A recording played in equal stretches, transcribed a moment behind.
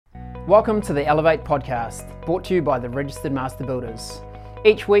Welcome to the Elevate podcast, brought to you by the Registered Master Builders.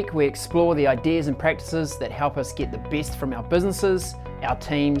 Each week we explore the ideas and practices that help us get the best from our businesses, our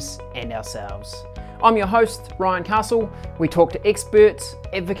teams and ourselves. I'm your host, Ryan Castle. We talk to experts,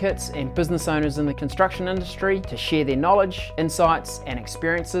 advocates and business owners in the construction industry to share their knowledge, insights and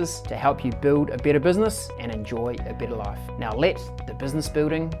experiences to help you build a better business and enjoy a better life. Now let the business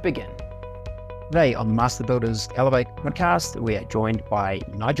building begin. Today on the Master Builders Elevate podcast, we are joined by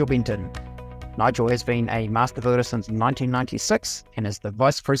Nigel Benton. Nigel has been a Master Builder since 1996 and is the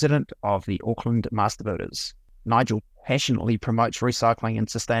Vice President of the Auckland Master Builders. Nigel passionately promotes recycling and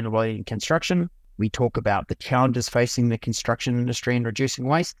sustainability in construction. We talk about the challenges facing the construction industry in reducing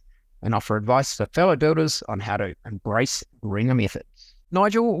waste and offer advice for fellow builders on how to embrace greener methods.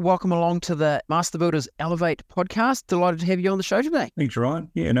 Nigel, welcome along to the Master Builders Elevate podcast. Delighted to have you on the show today. Thanks,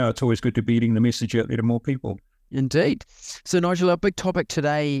 Ryan. Yeah, no, it's always good to be getting the message out there to more people. Indeed. So, Nigel, our big topic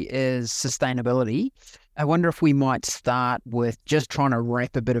today is sustainability. I wonder if we might start with just trying to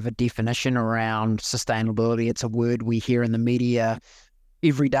wrap a bit of a definition around sustainability. It's a word we hear in the media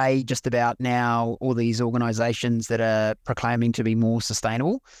every day just about now, all these organisations that are proclaiming to be more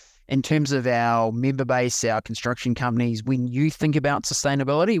sustainable. In terms of our member base, our construction companies, when you think about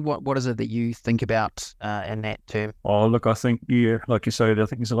sustainability, what is it that you think about in that term? Oh, look, I think, yeah, like you say, I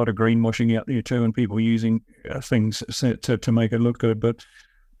think there's a lot of greenwashing out there too and people using things to make it look good. But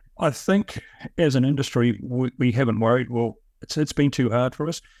I think as an industry, we haven't worried. Well, it's been too hard for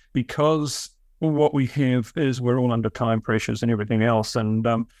us because what we have is we're all under time pressures and everything else. And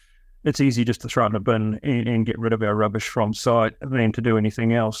it's easy just to throw it in a bin and get rid of our rubbish from site than to do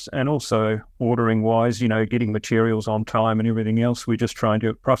anything else. And also ordering wise, getting materials on time and everything else, we're just trying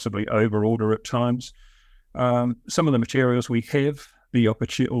to possibly over order at times. Some of the materials we have, the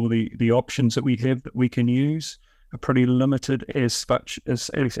options that we have that we can use are pretty limited as much as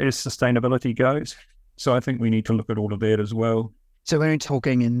sustainability goes. So I think we need to look at all of that as well. So when we're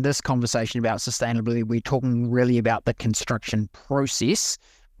talking in this conversation about sustainability, we're talking really about the construction process,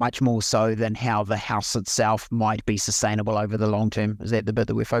 much more so than how the house itself might be sustainable over the long term. Is that the bit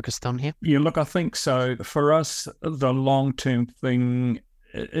that we're focused on here? Yeah, look, I think so. For us, the long-term thing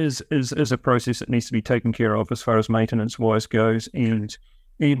is a process that needs to be taken care of as far as maintenance-wise goes and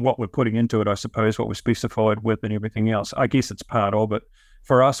what we're putting into it, I suppose, what we're specified with and everything else. I guess it's part of it.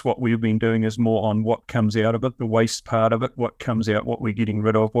 For us, what we've been doing is more on what comes out of it, the waste part of it, what comes out, what we're getting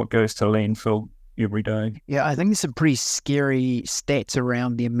rid of, what goes to landfill every day. Yeah, I think there's some pretty scary stats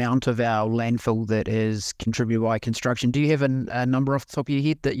around the amount of our landfill that is contributed by construction. Do you have a number off the top of your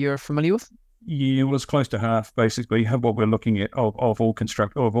head that you're familiar with? Yeah, well, it's close to half, basically. What we're looking at of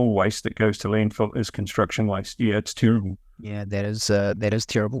all waste that goes to landfill is construction waste. Yeah, it's terrible. Yeah, that is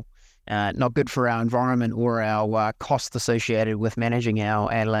terrible. Not good for our environment or our cost associated with managing our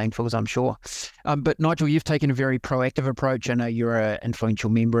landfills, I'm sure. But Nigel, you've taken a very proactive approach. I know you're an influential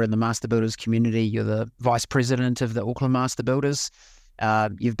member in the Master Builders community. You're the Vice President of the Auckland Master Builders.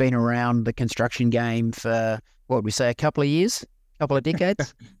 You've been around the construction game for, what would we say, a couple of years, a couple of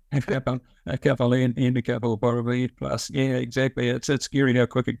decades? a couple and a couple probably plus. Yeah, exactly. It's scary how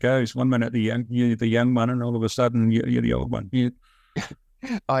quick it goes. 1 minute you're the young one, and all of a sudden you're the old one. Yeah.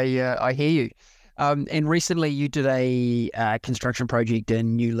 I hear you. And recently you did a construction project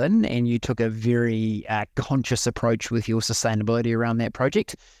in New Lynn and you took a very conscious approach with your sustainability around that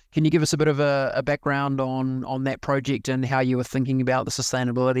project. Can you give us a bit of a background on that project and how you were thinking about the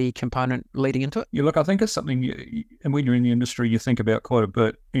sustainability component leading into it? Yeah, look, I think it's something, and when you're in the industry, you think about quite a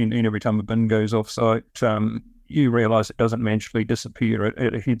bit, and every time a bin goes off-site, you realise it doesn't magically disappear.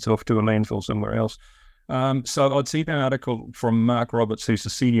 It heads off to a landfill somewhere else. So I'd seen an article from Mark Roberts, who's the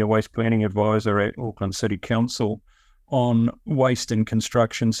Senior Waste Planning Advisor at Auckland City Council, on waste in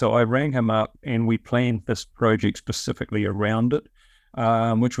construction. So I rang him up and we planned this project specifically around it,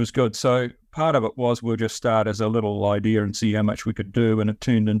 which was good. So part of it was we'll just start as a little idea and see how much we could do. And it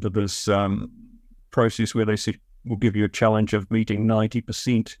turned into this process where they said, we'll give you a challenge of meeting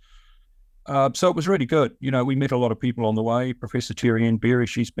 90%. So it was really good. We met a lot of people on the way. Professor Terry Ann Berry,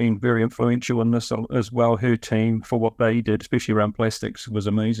 she's been very influential in this as well. Her team for what they did, especially around plastics, was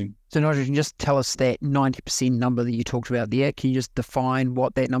amazing. So Nigel, can you just tell us that 90% number that you talked about there? Can you just define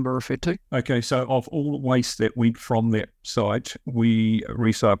what that number referred to? Okay, so of all waste that went from that site, we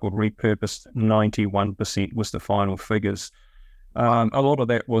recycled, repurposed 91% was the final figures. A lot of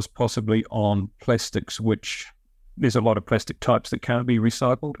that was possibly on plastics, which there's a lot of plastic types that can't be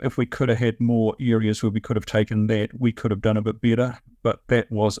recycled. If we could have had more areas where we could have taken that, we could have done a bit better. But that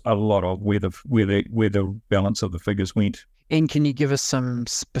was a lot of where the balance of the figures went. And can you give us some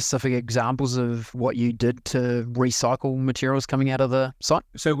specific examples of what you did to recycle materials coming out of the site?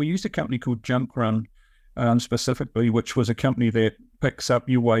 So we used a company called Junk Run specifically, which was a company that picks up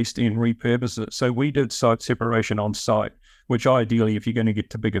your waste and repurposes it. So we did site separation on site, which ideally, if you're going to get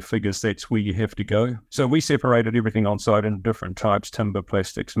to bigger figures, that's where you have to go. So we separated everything on site in different types: timber,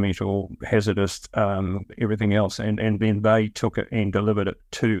 plastics, metal, hazardous, everything else. And then they took it and delivered it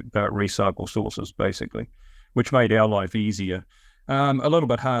to the recycle sources, basically, which made our life easier. A little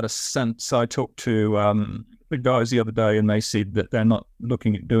bit harder since I talked to the guys the other day, and they said that they're not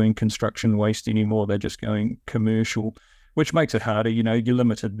looking at doing construction waste anymore. They're just going commercial, which makes it harder. You're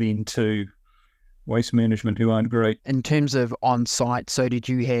limited then to waste management who aren't great. In terms of on-site, so did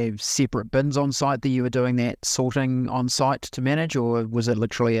you have separate bins on-site that you were doing that sorting on-site to manage, or was it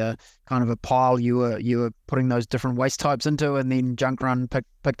literally a kind of a pile you were putting those different waste types into, and then Junk Run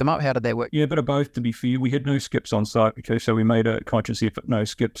picked them up? How did that work? Yeah, a bit of both, to be fair. We had no skips on site, okay, so we made a conscious effort, no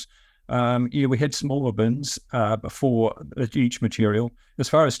skips. We had smaller bins before each material. As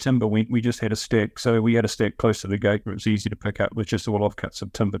far as timber went, we just had a stack. So we had a stack close to the gate where it was easy to pick up with just all offcuts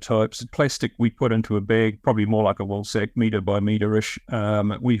of timber types. Plastic we put into a bag, probably more like a wool sack, metre by metre-ish.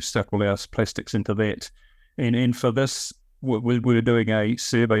 We stuck all our plastics into that. And for this, we were doing a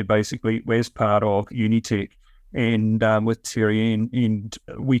survey basically as part of Unitech, and with Terry Ann, and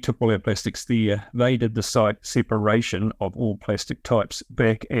we took all our plastics there. They did the site separation of all plastic types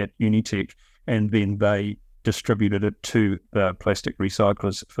back at Unitech, and then they distributed it to the plastic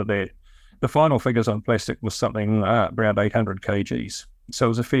recyclers for that. The final figures on plastic was something around 800 kgs. So it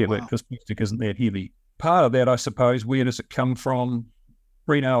was a fair bit, because plastic isn't that heavy. Part of that, I suppose, where does it come from?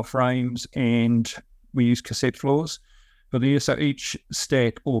 Pre-nail frames, and we use cassette floors. But there, so each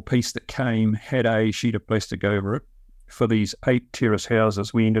stack or piece that came had a sheet of plastic over it. For these 8 terrace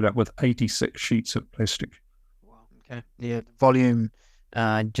houses, we ended up with 86 sheets of plastic. Wow. Okay. Yeah, volume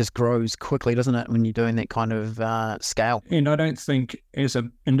just grows quickly, doesn't it, when you're doing that kind of scale? And I don't think, as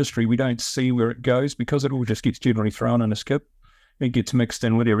an industry, we don't see where it goes, because it all just gets generally thrown in a skip. It gets mixed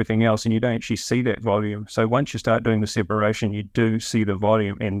in with everything else, and you don't actually see that volume. So once you start doing the separation, you do see the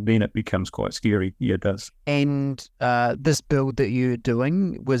volume, and then it becomes quite scary. Yeah, it does. And this build that you're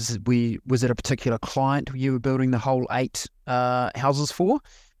doing, was it a particular client you were building the whole 8 houses for?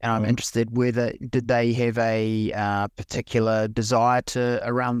 And I'm interested whether, did they have a particular desire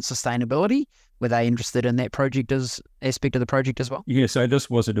around sustainability? Were they interested in that aspect of the project as well? Yeah, so this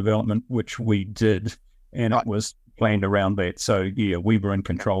was a development which we did, and It was planned around that. So yeah, we were in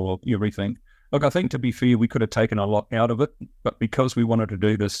control of everything. Look, I think, to be fair, we could have taken a lot out of it, but because we wanted to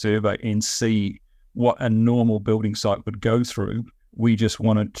do this survey and see what a normal building site would go through, we just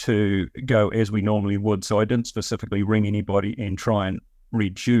wanted to go as we normally would. So I didn't specifically ring anybody and try and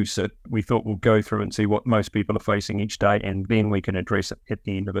reduce it. We thought we'll go through and see what most people are facing each day, and then we can address it at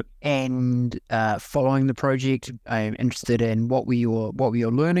the end of it. And following the project, I'm interested in what were your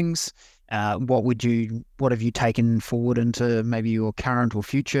learnings? What have you taken forward into maybe your current or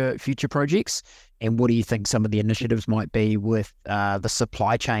future projects? And what do you think some of the initiatives might be with the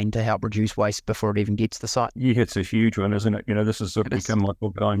supply chain to help reduce waste before it even gets to the site? Yeah, it's a huge one, isn't it? This has sort of become my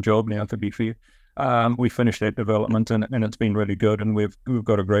full-time job now, to be fair. We finished that development, and it's been really good, and we've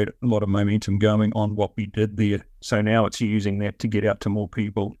got a lot of momentum going on what we did there. So now it's using that to get out to more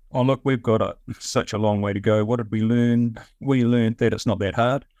people. Oh, look, we've got such a long way to go. What did we learn? We learned that it's not that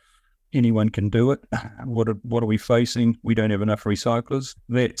hard. Anyone can do it. What are we facing? We don't have enough recyclers.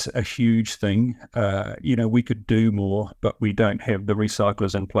 That's a huge thing. We could do more, but we don't have the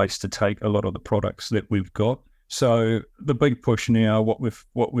recyclers in place to take a lot of the products that we've got. So the big push now, what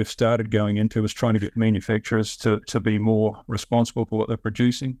we've started going into, is trying to get manufacturers to be more responsible for what they're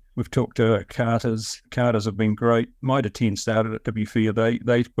producing. We've talked to carters. Carters have been great. Mitre 10 started it, to be fair.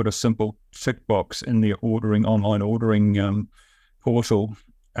 They put a simple tick box in their online ordering portal.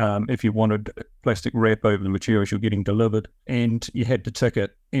 If you wanted plastic wrap over the materials you're getting delivered, and you had to tick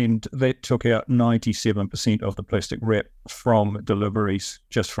it, and that took out 97% of the plastic wrap from deliveries,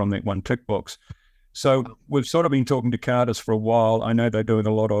 just from that one tick box. So we've sort of been talking to carters for a while. I know they're doing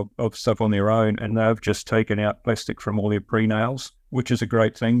a lot of stuff on their own, and they've just taken out plastic from all their pre-nails, which is a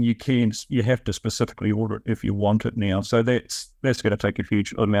great thing. You have to specifically order it if you want it now. So that's going to take a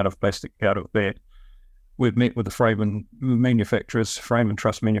huge amount of plastic out of that. We've met with the Frame and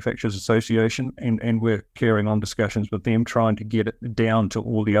Truss Manufacturers Association, and we're carrying on discussions with them, trying to get it down to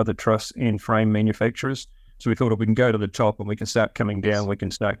all the other truss and frame manufacturers. So we thought if we can go to the top and we can start coming down, we can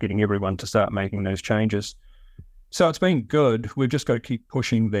start getting everyone to start making those changes. So it's been good. We've just got to keep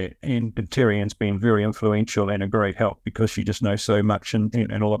pushing that. And Terry Ann's been very influential and a great help, because she just knows so much and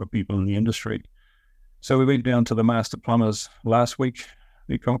a lot of people in the industry. So we went down to the Master Plumbers last week,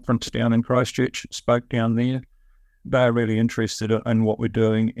 the conference down in Christchurch, spoke down there. They're really interested in what we're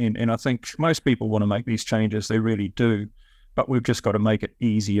doing. And I think most people want to make these changes. They really do. But we've just got to make it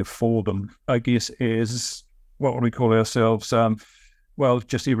easier for them. I guess as what would we call ourselves?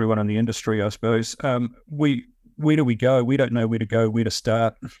 Just everyone in the industry, I suppose. Where do we go? We don't know where to go, where to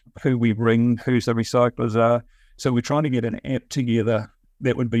start, who we ring, who's the recyclers are. So we're trying to get an app together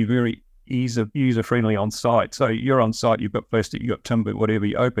that would be very user-friendly on site. So you're on site, you've got plastic, you've got timber, whatever,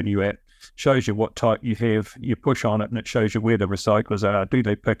 you open your app, shows you what type you have, you push on it and it shows you where the recyclers are. Do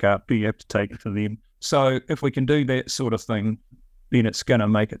they pick up? Do you have to take it to them? So if we can do that sort of thing, then it's going to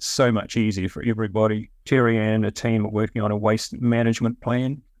make it so much easier for everybody. Terry and the team are working on a waste management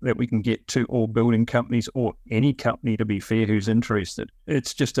plan that we can get to all building companies or any company, to be fair, who's interested.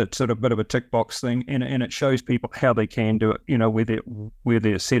 It's just a sort of bit of a tick box thing, and it shows people how they can do it, where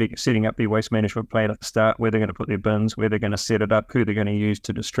they're setting up their waste management plan at the start, where they're going to put their bins, where they're going to set it up, who they're going to use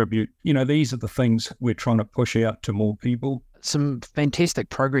to distribute. These are the things we're trying to push out to more people. Some fantastic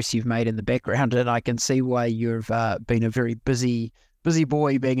progress you've made in the background, and I can see why you've been a very busy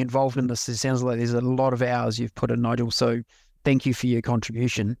boy being involved in this. It sounds like there's a lot of hours you've put in, Nigel, so thank you for your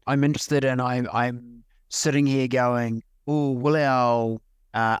contribution. I'm interested, and I'm sitting here going, oh, will our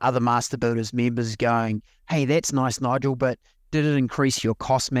other Master Builders members going, hey, that's nice, Nigel, but did it increase your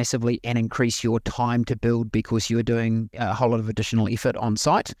cost massively and increase your time to build because you were doing a whole lot of additional effort on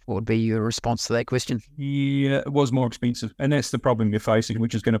site? What would be your response to that question? Yeah, it was more expensive. And that's the problem you're facing,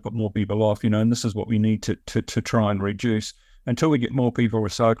 which is going to put more people off, and this is what we need to try and reduce. Until we get more people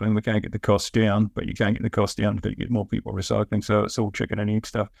recycling, we can't get the costs down, but you can't get the costs down until you get more people recycling. So it's all chicken and egg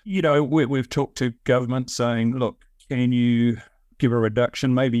stuff. We've talked to government saying, look, can you give a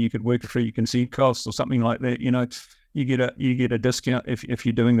reduction? Maybe you could work through your consent costs or something like that. You get a discount if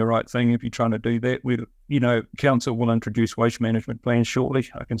you're doing the right thing, if you're trying to do that. Council will introduce waste management plans shortly.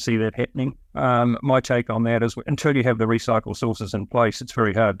 I can see that happening. My take on that is until you have the recycle sources in place, it's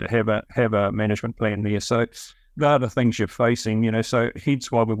very hard to have a management plan there. So they're the things you're facing, so hence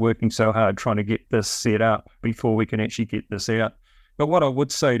why we're working so hard trying to get this set up before we can actually get this out. But what I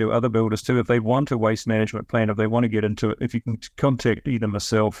would say to other builders too, if they want a waste management plan, if they want to get into it, if you can contact either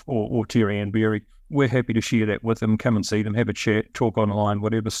myself or Terry and Berry, we're happy to share that with them, come and see them, have a chat, talk online,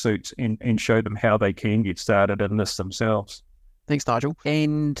 whatever suits, and show them how they can get started in this themselves. Thanks, Nigel.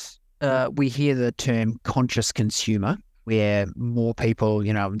 And we hear the term conscious consumer, where more people,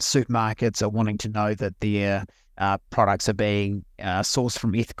 in supermarkets are wanting to know that their products are being sourced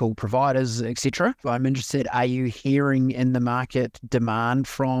from ethical providers, etc. I'm interested, are you hearing in the market demand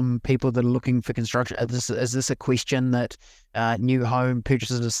from people that are looking for construction? Is this a question that new home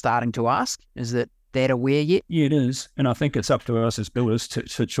purchasers are starting to ask? Is that aware yet? Yeah, it is. And I think it's up to us as builders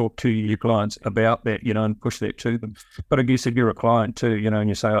to talk to your clients about that, and push that to them. But I guess if you're a client too, and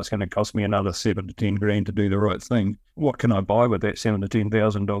you say, oh, it's going to cost me another $7,000 to $10,000 to do the right thing, what can I buy with that $7,000 to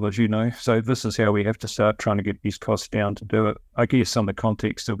 $10,000, So this is how we have to start trying to get these costs down to do it. I guess in the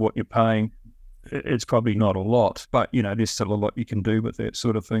context of what you're paying, it's probably not a lot, but, there's still a lot you can do with that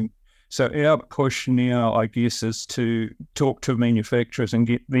sort of thing. So our push now, I guess, is to talk to manufacturers and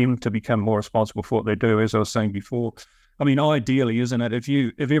get them to become more responsible for what they do, as I was saying before. I mean, ideally, isn't it,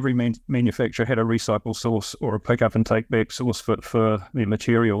 if every manufacturer had a recycle source or a pick up and take back source for their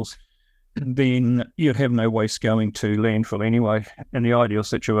materials, then you'd have no waste going to landfill anyway. And the ideal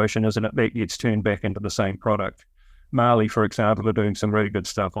situation, isn't it, that gets turned back into the same product. Marley, for example, are doing some really good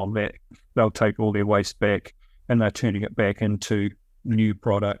stuff on that. They'll take all their waste back and they're turning it back into new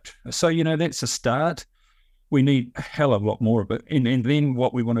product. So, that's a start. We need a hell of a lot more of it. And then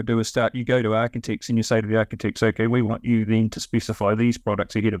what we want to do is you go to architects and you say to the architects, okay, we want you then to specify these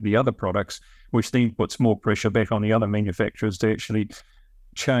products ahead of the other products, which then puts more pressure back on the other manufacturers to actually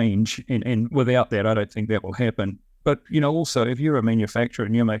change. And without that, I don't think that will happen. But, also, if you're a manufacturer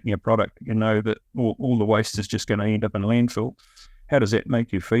and you're making a product, that all the waste is just going to end up in landfill, how does that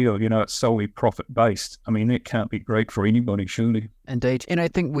make you feel? It's solely profit-based. I mean, that can't be great for anybody, surely. Indeed. And I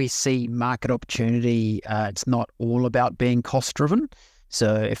think we see market opportunity. It's not all about being cost-driven.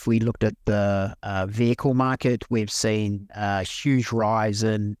 So if we looked at the vehicle market, we've seen a huge rise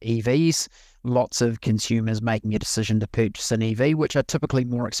in EVs. Lots of consumers making a decision to purchase an EV, which are typically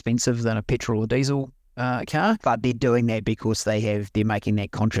more expensive than a petrol or diesel car, but they're doing that because they're making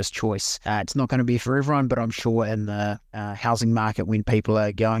that conscious choice. It's not going to be for everyone, but I'm sure in the housing market, when people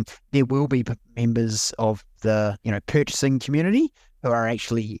are going, there will be members of the purchasing community who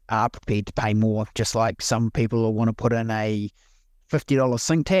are prepared to pay more. Just like some people will want to put in a $50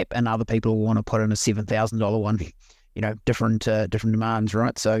 sink tap, and other people will want to put in a $7,000 one. different demands,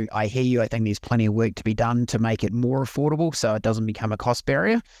 right? So I hear you. I think there's plenty of work to be done to make it more affordable so it doesn't become a cost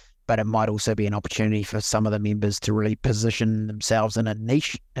barrier, but it might also be an opportunity for some of the members to really position themselves in a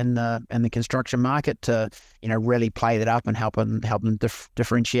niche in the construction market to, really play that up and help them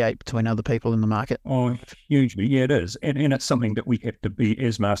differentiate between other people in the market. Oh, hugely. Yeah, it is. And it's something that we have to be,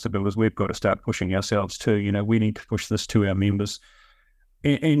 as master builders, we've got to start pushing ourselves too. We need to push this to our members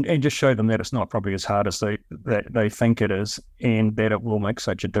and just show them that it's not probably as hard as they think it is, and that it will make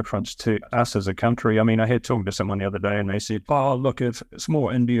such a difference to us as a country. I mean, I had talked to someone the other day and they said, oh, look, if it's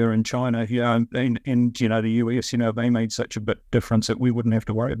more India and China here and the US, they made such a big difference that we wouldn't have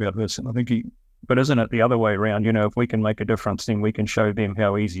to worry about this. And I think but isn't it the other way around? If we can make a difference, then we can show them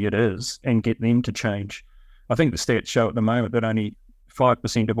how easy it is and get them to change. I think the stats show at the moment that only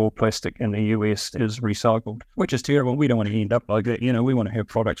 5% of all plastic in the US is recycled, which is terrible. We don't want to end up like that. We want to have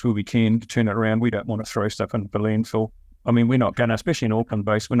products where we can turn it around. We don't want to throw stuff into the landfill. I mean, we're not going to, especially in Auckland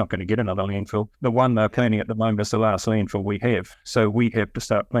base, we're not going to get another landfill. The one they're planning at the moment is the last landfill we have. So we have to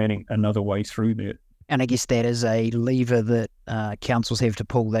start planning another way through that. And I guess that is a lever that councils have to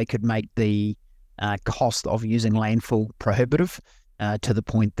pull. They could make the cost of using landfill prohibitive to the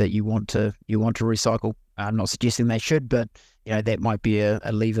point that you want to recycle. I'm not suggesting they should, but that might be a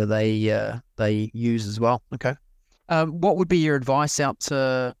lever they use as well. Okay. What would be your advice out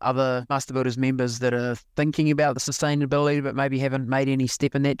to other Master Builders members that are thinking about the sustainability but maybe haven't made any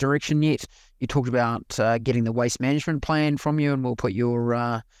step in that direction yet? You talked about getting the waste management plan from you, and we'll put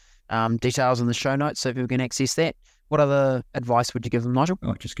your details in the show notes so people can access that. What other advice would you give them, Nigel?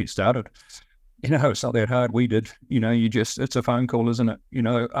 Oh, just get started. It's not that hard. We did, it's a phone call, isn't it?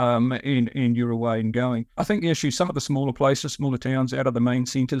 And you're away and going. I think the issue, some of the smaller places, smaller towns out of the main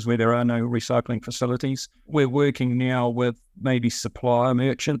centres where there are no recycling facilities, we're working now with maybe supplier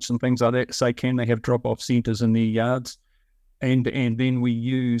merchants and things like that to say, can they have drop-off centres in their yards? And then we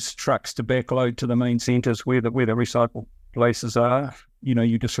use trucks to backload to the main centres where the recycle places are.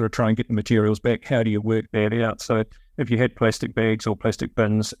 You just sort of try and get the materials back. How do you work that out? So if you had plastic bags or plastic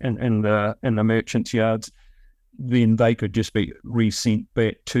bins in the merchants' yards, then they could just be resent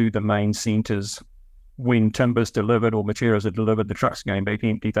back to the main centres. When timber's delivered or materials are delivered, the truck's going back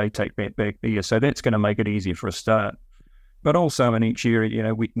empty, they take that back there. So that's going to make it easier for a start. But also in each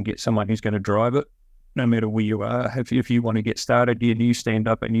area, we can get someone who's going to drive it, no matter where you are. If you want to get started, you stand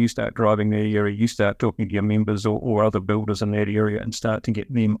up and you start driving that area, you start talking to your members or other builders in that area and start to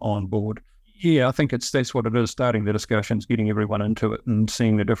get them on board. Yeah, I think that's what it is, starting the discussions, getting everyone into it and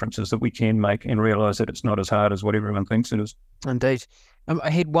seeing the differences that we can make and realise that it's not as hard as what everyone thinks it is. Indeed.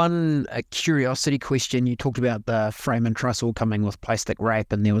 I had one curiosity question. You talked about the frame and truss all coming with plastic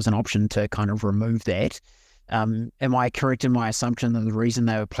wrap, and there was an option to kind of remove that. Am I correct in my assumption that the reason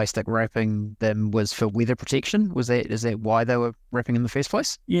they were plastic wrapping them was for weather protection? Is that why they were wrapping in the first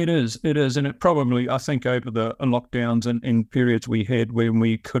place? Yeah, it is. And it probably, I think over the lockdowns and periods we had when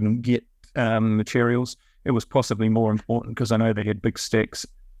we couldn't get materials, it was possibly more important because I know they had big stacks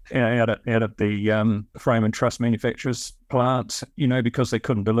out of the frame and truss manufacturers' plants, because they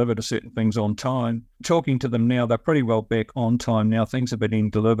couldn't deliver to certain things on time. Talking to them now, they're pretty well back on time now. Things have been being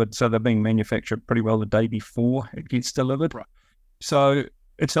delivered, so they're being manufactured pretty well the day before it gets delivered. Right. So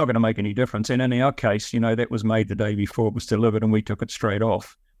it's not going to make any difference. And in our case, that was made the day before it was delivered and we took it straight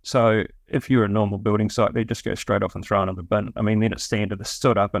off. So if you're a normal building site, they just go straight off and throw it in the bin. I mean, then it's standard, it's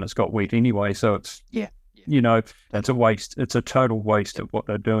stood up and it's got wet anyway. So it's, it's a waste. It's a total waste of what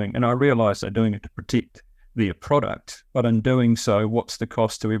they're doing. And I realise they're doing it to protect their product. But in doing so, what's the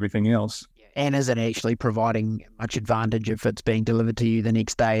cost to everything else? And is it actually providing much advantage if it's being delivered to you the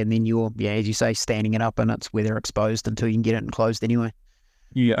next day and then you're, as you say, standing it up and it's weather exposed until you can get it enclosed anyway?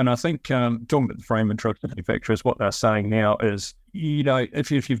 Yeah, and I think talking to the frame and truss manufacturers, what they're saying now is,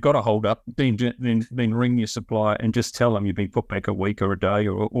 if you've got a hold up, then ring your supplier and just tell them you've been put back a week or a day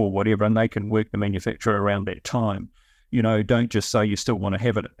or whatever, and they can work the manufacturer around that time. Don't just say you still want to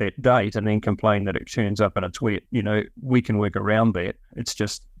have it at that date and then complain that it turns up and it's wet. We can work around that. It's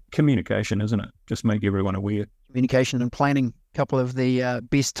just communication, isn't it? Just make everyone aware. Communication and planning, a couple of the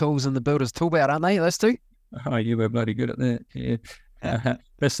best tools in the builder's tool belt, aren't they, those two? Oh, you were bloody good at that, yeah.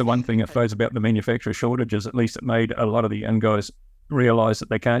 That's the one thing I suppose about the manufacturer shortages. At least it made a lot of the young guys realise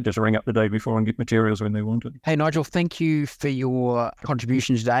that they can't just ring up the day before and get materials when they want it. Hey Nigel, thank you for your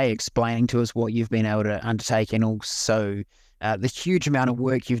contribution today, explaining to us what you've been able to undertake and also the huge amount of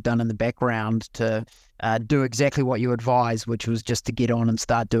work you've done in the background to do exactly what you advised, which was just to get on and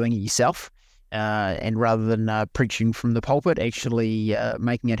start doing it yourself. And rather than preaching from the pulpit, actually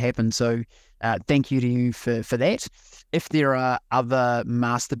making it happen. So thank you to you for that. If there are other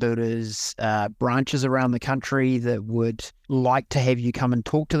Master Builders branches around the country that would like to have you come and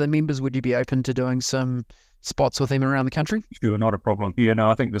talk to the members, would you be open to doing some spots with them around the country? Sure, not a problem. Yeah, no,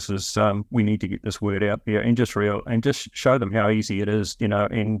 I think this is, we need to get this word out there and just show them how easy it is,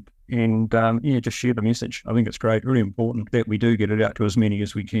 and just share the message. I think it's great, really important that we do get it out to as many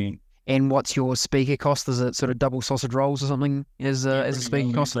as we can. And what's your speaker cost? Is it sort of double sausage rolls or something as a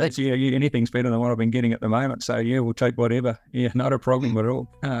speaker cost? Yeah, anything's better than what I've been getting at the moment. So yeah, we'll take whatever. Yeah, not a problem at all.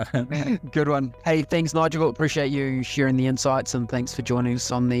 Good one. Hey, thanks, Nigel. Appreciate you sharing the insights, and thanks for joining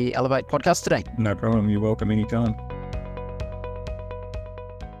us on the Elevate podcast today. No problem. You're welcome anytime.